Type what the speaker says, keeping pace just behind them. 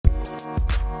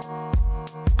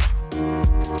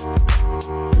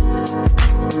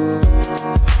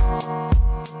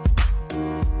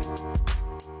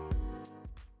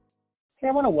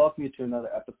want to welcome you to another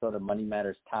episode of Money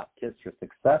Matters Top Tips for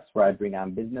Success, where I bring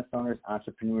on business owners,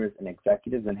 entrepreneurs, and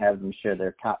executives and have them share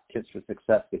their top tips for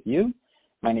success with you.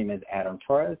 My name is Adam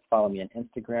Torres. Follow me on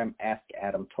Instagram, Ask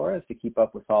Adam Torres, to keep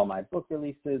up with all my book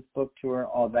releases, book tour,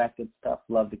 all that good stuff.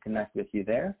 Love to connect with you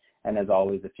there. And as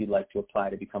always, if you'd like to apply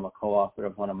to become a co-author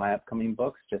of one of my upcoming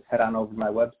books, just head on over to my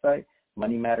website,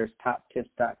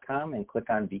 moneymatterstoptips.com, and click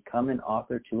on Become an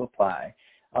Author to apply.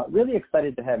 Really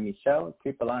excited to have Michel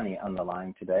Kripalani on the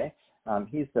line today.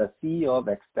 He's the CEO of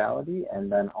Extality and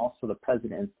then also the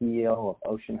president and CEO of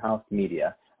Ocean House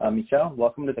Media. Michel,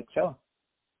 welcome to the show.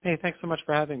 Hey, thanks so much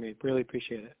for having me. Really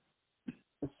appreciate it.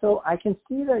 So I can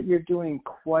see that you're doing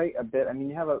quite a bit. I mean,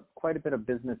 you have quite a bit of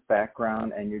business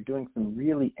background, and you're doing some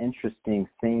really interesting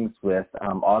things with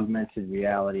augmented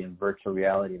reality and virtual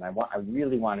reality. And I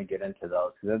really want to get into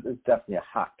those because it's definitely a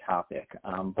hot topic.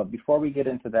 But before we get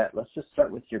into that, let's just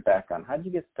start with your background. How did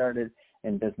you get started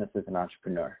in business as an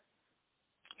entrepreneur?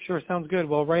 Sure, sounds good.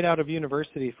 Well, right out of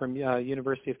university, from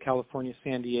University of California,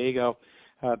 San Diego,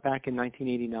 back in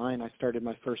 1989, I started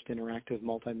my first interactive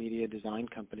multimedia design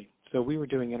company. So we were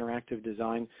doing interactive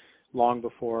design long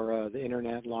before the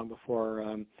internet, long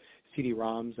before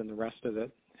CD-ROMs and the rest of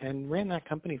it, and ran that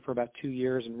company for about 2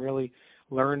 years and really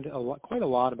learned quite a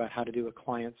lot about how to do a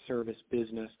client service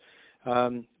business,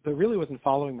 but really wasn't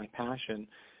following my passion.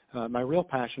 My real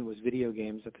passion was video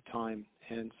games at the time.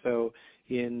 And so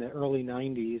in the early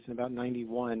 90s, in about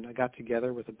 91, I got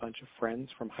together with a bunch of friends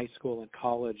from high school and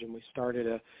college, and we started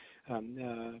a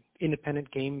independent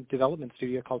game development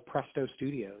studio called Presto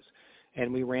Studios.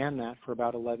 And we ran that for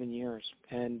about 11 years.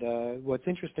 And what's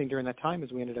interesting during that time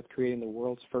is we ended up creating the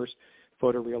world's first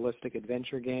photorealistic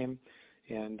adventure game.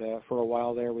 And for a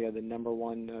while there, we had the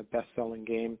 #1 best-selling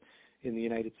game in the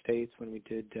United States when we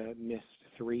did Myst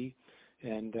 3.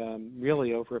 And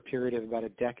really over a period of about a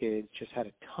decade, just had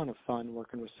a ton of fun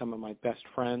working with some of my best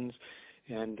friends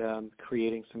and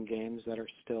creating some games that are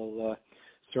still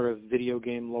sort of video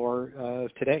game lore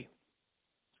today.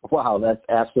 Wow, that's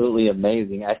absolutely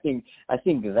amazing. I think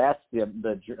that's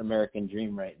the American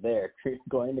dream right there.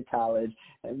 Going to college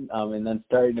and then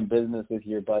starting a business with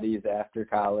your buddies after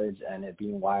college and it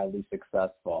being wildly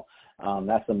successful.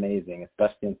 That's amazing,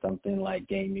 especially in something like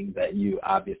gaming that you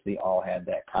obviously all had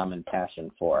that common passion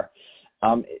for.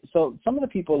 So some of the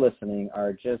people listening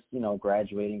are just,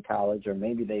 graduating college, or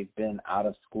maybe they've been out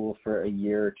of school for a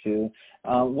year or two.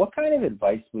 What kind of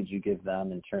advice would you give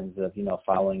them in terms of,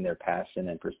 following their passion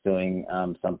and pursuing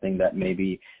something that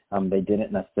maybe they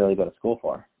didn't necessarily go to school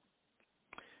for?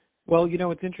 Well,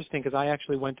 it's interesting because I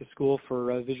actually went to school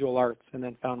for visual arts and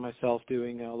then found myself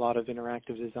doing a lot of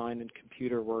interactive design and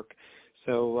computer work.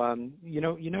 So,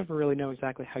 you never really know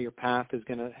exactly how your path is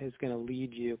gonna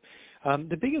lead you.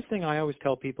 The biggest thing I always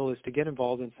tell people is to get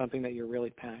involved in something that you're really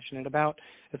passionate about,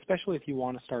 especially if you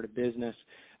want to start a business.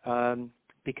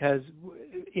 Because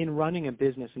in running a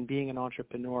business and being an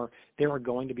entrepreneur, there are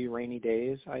going to be rainy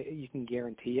days. You can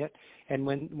guarantee it. And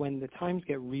when the times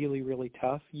get really, really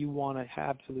tough, you want to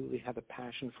absolutely have a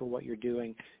passion for what you're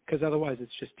doing, because otherwise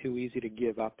it's just too easy to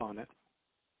give up on it.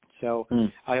 So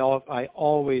I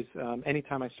always,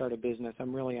 anytime I start a business,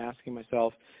 I'm really asking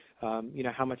myself,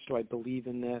 how much do I believe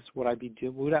in this? Would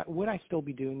I still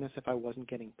be doing this if I wasn't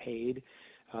getting paid?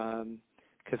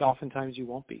 Because oftentimes you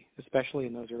won't be, especially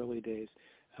in those early days.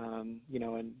 And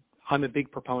I'm a big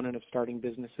proponent of starting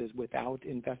businesses without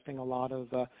investing a lot of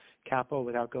capital,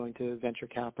 without going to venture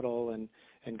capital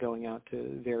and going out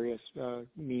to various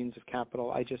means of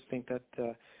capital. I just think that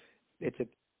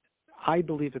I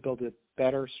believe it builds a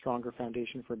better, stronger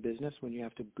foundation for business when you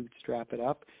have to bootstrap it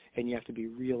up and you have to be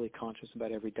really conscious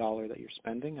about every dollar that you're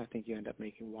spending. I think you end up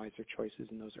making wiser choices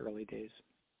in those early days.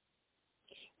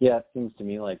 Yeah, it seems to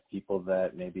me like people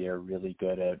that maybe are really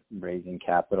good at raising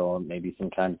capital, maybe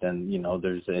sometimes then,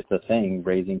 it's a thing,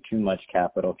 raising too much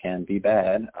capital can be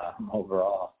bad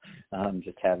overall.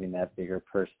 Just having that bigger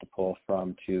purse to pull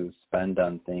from to spend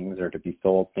on things or to be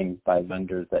sold things by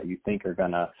vendors that you think are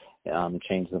going to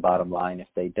change the bottom line. If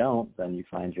they don't, then you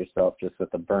find yourself just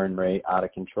with a burn rate out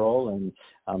of control and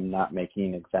not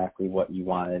making exactly what you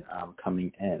wanted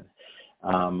coming in.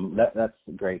 That's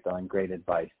great, though, and great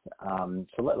advice.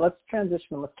 So let's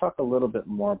transition. Let's talk a little bit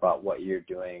more about what you're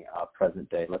doing present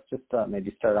day. Let's just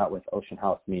maybe start out with Ocean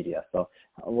House Media. So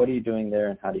what are you doing there,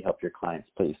 and how do you help your clients,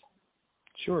 please?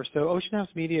 Sure. So Ocean House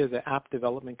Media is an app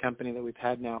development company that we've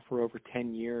had now for over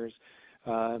 10 years.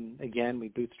 Again, we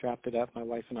bootstrapped it up. My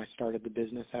wife and I started the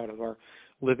business out of our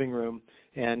living room.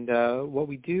 And what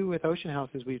we do with Ocean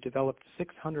House is we've developed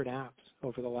 600 apps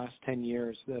over the last 10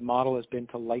 years. The model has been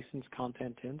to license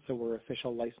content in, so we're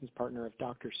official license partner of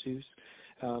Dr. Seuss,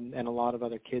 and a lot of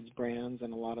other kids brands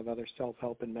and a lot of other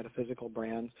self-help and metaphysical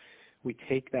brands, we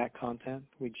take that content,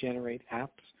 we generate apps,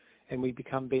 and we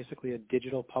become basically a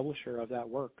digital publisher of that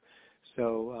work.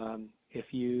 So if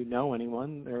you know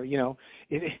anyone, or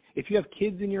if you have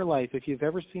kids in your life, if you've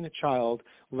ever seen a child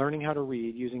learning how to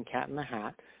read using Cat in the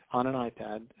Hat on an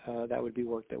iPad, that would be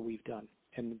work that we've done,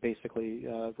 and basically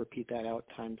repeat that out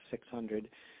times 600.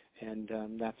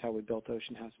 And that's how we built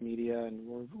Ocean House Media,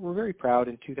 and we're very proud.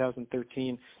 In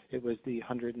 2013, it was the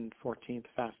 114th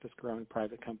fastest growing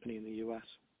private company in the U.S.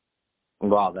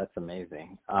 Wow, that's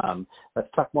amazing. Let's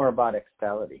talk more about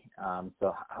Extality.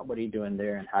 So what are you doing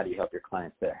there, and how do you help your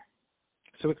clients there?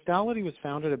 So Extality was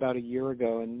founded about a year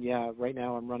ago, and right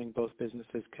now I'm running both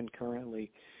businesses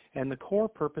concurrently. And the core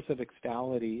purpose of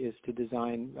Extality is to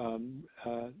design,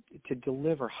 to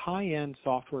deliver high-end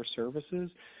software services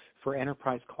for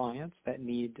enterprise clients that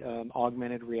need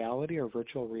augmented reality or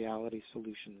virtual reality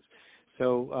solutions.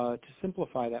 So to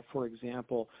simplify that, for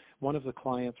example, one of the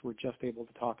clients we're just able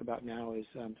to talk about now is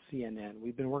CNN.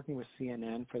 We've been working with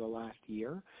CNN for the last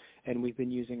year, and we've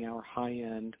been using our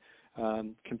high-end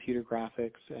computer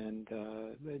graphics and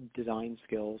design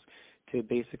skills to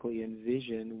basically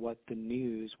envision what the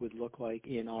news would look like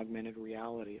in augmented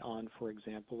reality on, for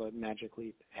example, a Magic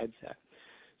Leap headset.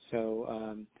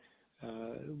 So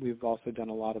we've also done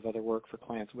a lot of other work for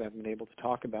clients we haven't been able to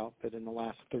talk about, but in the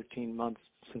last 13 months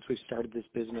since we've started this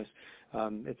business,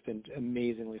 it's been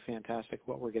amazingly fantastic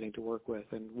what we're getting to work with,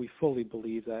 and we fully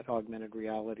believe that augmented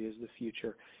reality is the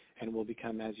future and will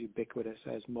become as ubiquitous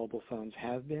as mobile phones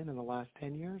have been in the last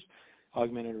 10 years.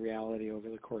 Augmented reality over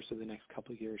the course of the next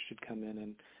couple of years should come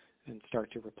in and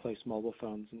start to replace mobile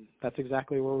phones, and that's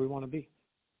exactly where we want to be.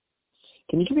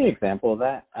 Can you give me an example of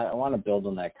that? I want to build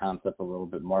on that concept a little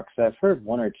bit more, because I've heard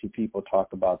one or two people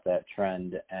talk about that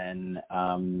trend, and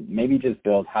maybe just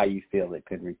build how you feel it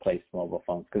could replace mobile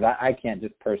phones, because I can't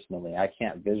just personally, I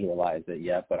can't visualize it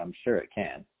yet, but I'm sure it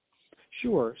can.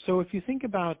 Sure. So if you think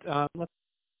about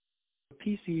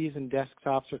PCs and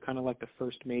desktops are kind of like the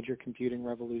first major computing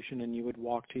revolution, and you would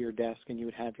walk to your desk and you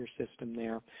would have your system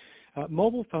there.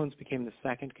 Mobile phones became the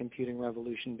second computing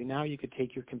revolution, but now you could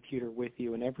take your computer with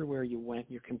you, and everywhere you went,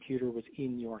 your computer was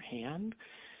in your hand.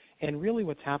 And really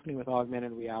what's happening with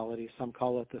augmented reality, some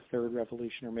call it the third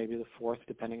revolution or maybe the fourth,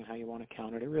 depending on how you want to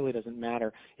count it. It really doesn't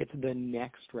matter. It's the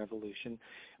next revolution.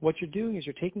 What you're doing is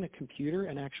you're taking the computer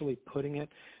and actually putting it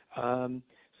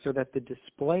so that the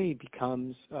display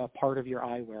becomes part of your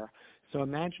eyewear. So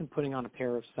imagine putting on a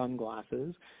pair of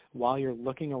sunglasses while you're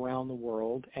looking around the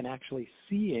world and actually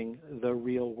seeing the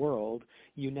real world.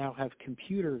 You now have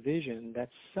computer vision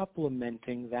that's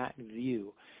supplementing that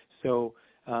view. So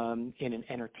in an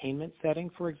entertainment setting,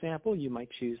 for example, you might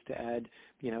choose to add,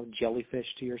 jellyfish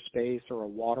to your space or a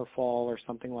waterfall or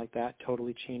something like that,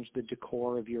 totally change the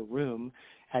decor of your room.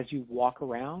 As you walk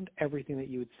around, everything that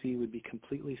you would see would be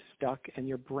completely stuck, and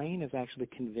your brain is actually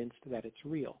convinced that it's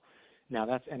real. Now,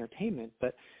 that's entertainment,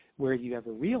 but where you have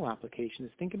a real application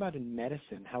is, think about in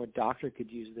medicine, how a doctor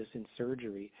could use this in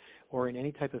surgery or in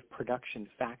any type of production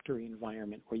factory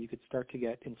environment where you could start to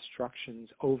get instructions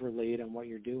overlaid on what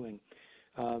you're doing.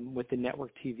 With the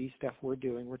network TV stuff we're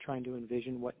doing, we're trying to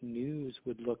envision what news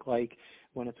would look like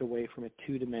when it's away from a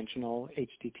two-dimensional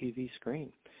HDTV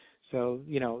screen. So,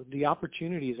 the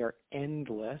opportunities are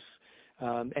endless,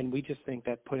 and we just think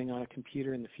that putting on a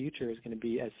computer in the future is going to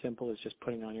be as simple as just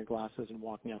putting on your glasses and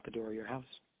walking out the door of your house.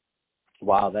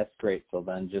 Wow, that's great. So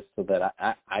then, just so that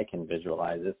I can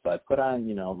visualize it, so I put on,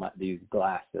 these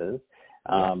glasses,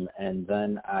 and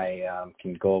then I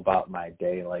can go about my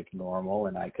day like normal,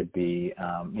 and I could be,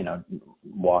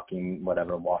 walking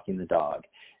the dog,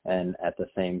 and at the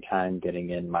same time getting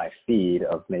in my feed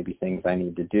of maybe things I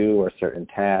need to do or certain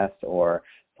tasks or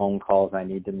phone calls I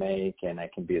need to make, and I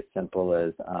can be as simple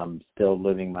as still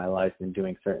living my life and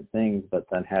doing certain things, but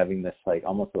then having this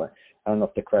almost like, I don't know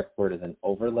if the correct word is an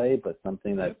overlay, but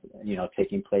something that's,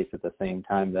 taking place at the same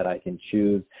time that I can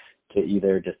choose to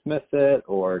either dismiss it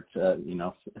or to,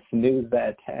 snooze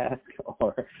that task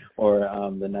or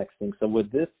the next thing. So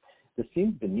with this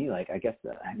seems to me like, I guess,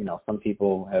 some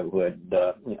people would,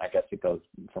 I guess it goes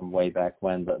from way back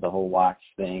when, the whole watch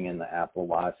thing and the Apple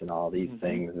Watch and all these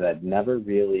things that never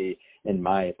really, in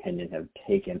my opinion, have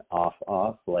taken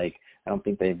off. Like, I don't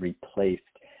think they've replaced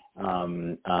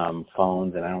phones,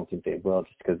 and I don't think they will,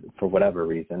 just because for whatever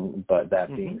reason. But that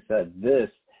being said,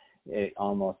 it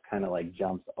almost kind of like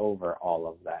jumps over all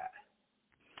of that.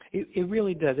 It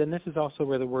really does, and this is also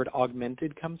where the word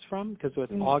augmented comes from, because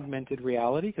it's augmented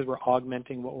reality, because we're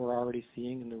augmenting what we're already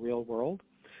seeing in the real world.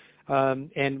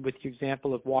 And with the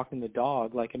example of walking the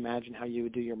dog, like imagine how you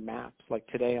would do your maps. Like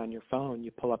today on your phone,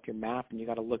 you pull up your map and you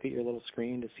got to look at your little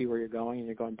screen to see where you're going, and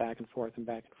you're going back and forth and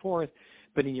back and forth.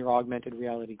 But in your augmented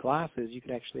reality glasses, you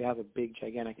could actually have a big,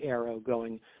 gigantic arrow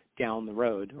going down the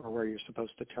road or where you're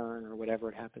supposed to turn or whatever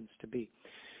it happens to be.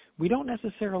 We don't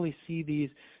necessarily see these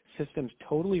systems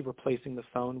totally replacing the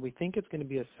phone. We think it's going to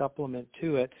be a supplement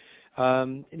to it.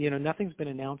 Nothing's been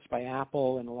announced by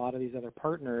Apple and a lot of these other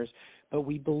partners, but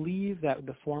we believe that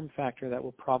the form factor that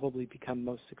will probably become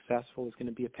most successful is going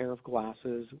to be a pair of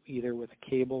glasses, either with a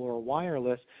cable or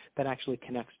wireless, that actually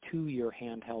connects to your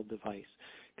handheld device.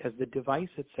 Because the device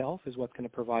itself is what's going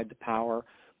to provide the power,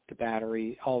 the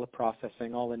battery, all the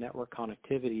processing, all the network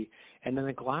connectivity, and then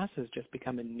the glasses just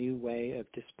become a new way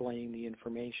of displaying the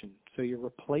information. So you're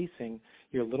replacing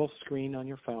your little screen on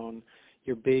your phone,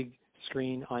 your big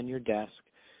screen on your desk,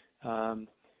 and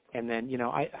then,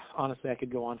 I honestly, I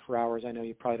could go on for hours. I know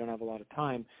you probably don't have a lot of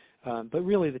time, but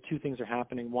really the two things are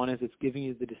happening. One is it's giving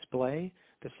you the display.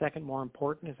 The second, more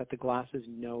important, is that the glasses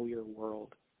know your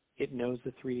world. It knows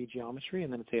the 3D geometry,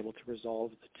 and then it's able to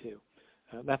resolve the two.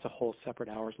 That's a whole separate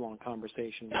hours-long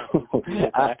conversation.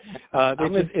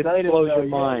 I'm excited. It blows your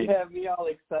mind. You have me all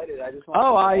excited. I just want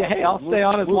I'll stay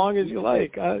on as long as you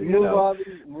like.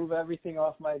 Move everything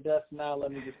off my desk now.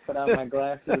 Let me just put on my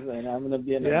glasses, and I'm going to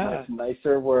be in a much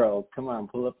nicer world. Come on,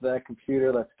 pull up that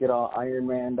computer. Let's get all Iron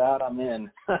Man'd out. I'm in.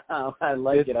 I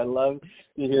like it. I love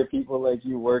to hear people like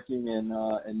you working and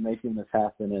making this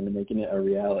happen and making it a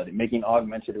reality, making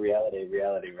augmented reality a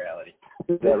reality.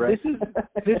 Is that right?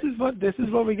 This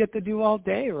is what we get to do all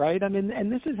day, right? I mean,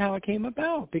 and this is how it came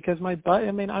about, because my buddy,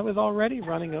 I was already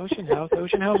running Ocean House.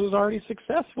 Ocean House was already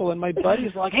successful, and my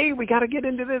buddy's like, hey, we got to get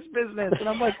into this business. And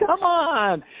I'm like, come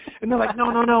on. And they're like,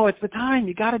 no, it's the time.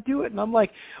 You got to do it. And I'm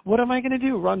like, what am I going to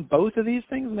do, run both of these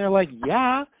things? And they're like,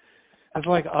 yeah. I was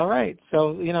like, all right.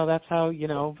 So, that's how,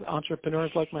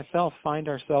 entrepreneurs like myself find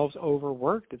ourselves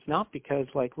overworked. It's not because,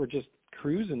 we're just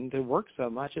cruising to work so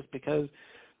much. It's because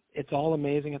it's all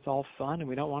amazing, it's all fun, and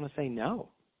we don't want to say no.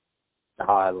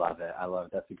 Oh, I love it.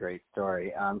 That's a great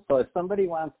story. So if somebody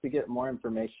wants to get more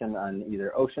information on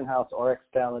either Ocean House or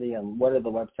Extality, and what are the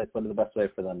websites, what are the best way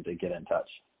for them to get in touch?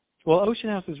 Well, Ocean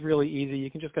House is really easy. You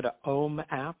can just go to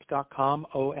omapp.com,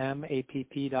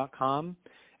 OMAPP.com.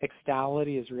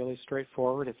 Extality is really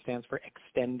straightforward. It stands for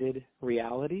Extended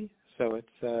Reality. So it's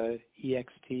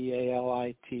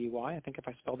EXTALITY. I think if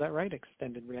I spelled that right,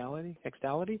 Extended Reality,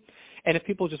 Extality. And if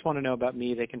people just want to know about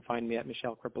me, they can find me at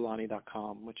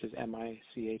michelkripalani.com, which is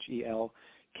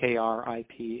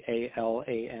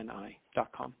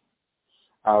MICHELKRIPALANI.com.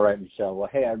 All right, Michel. Well,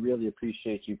 hey, I really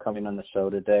appreciate you coming on the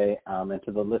show today. And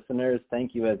to the listeners,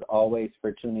 thank you as always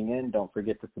for tuning in. Don't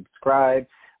forget to subscribe,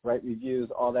 write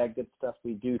reviews, all that good stuff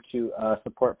we do to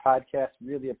support podcasts.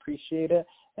 Really appreciate it.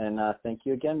 And thank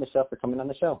you again, Michel, for coming on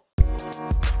the show.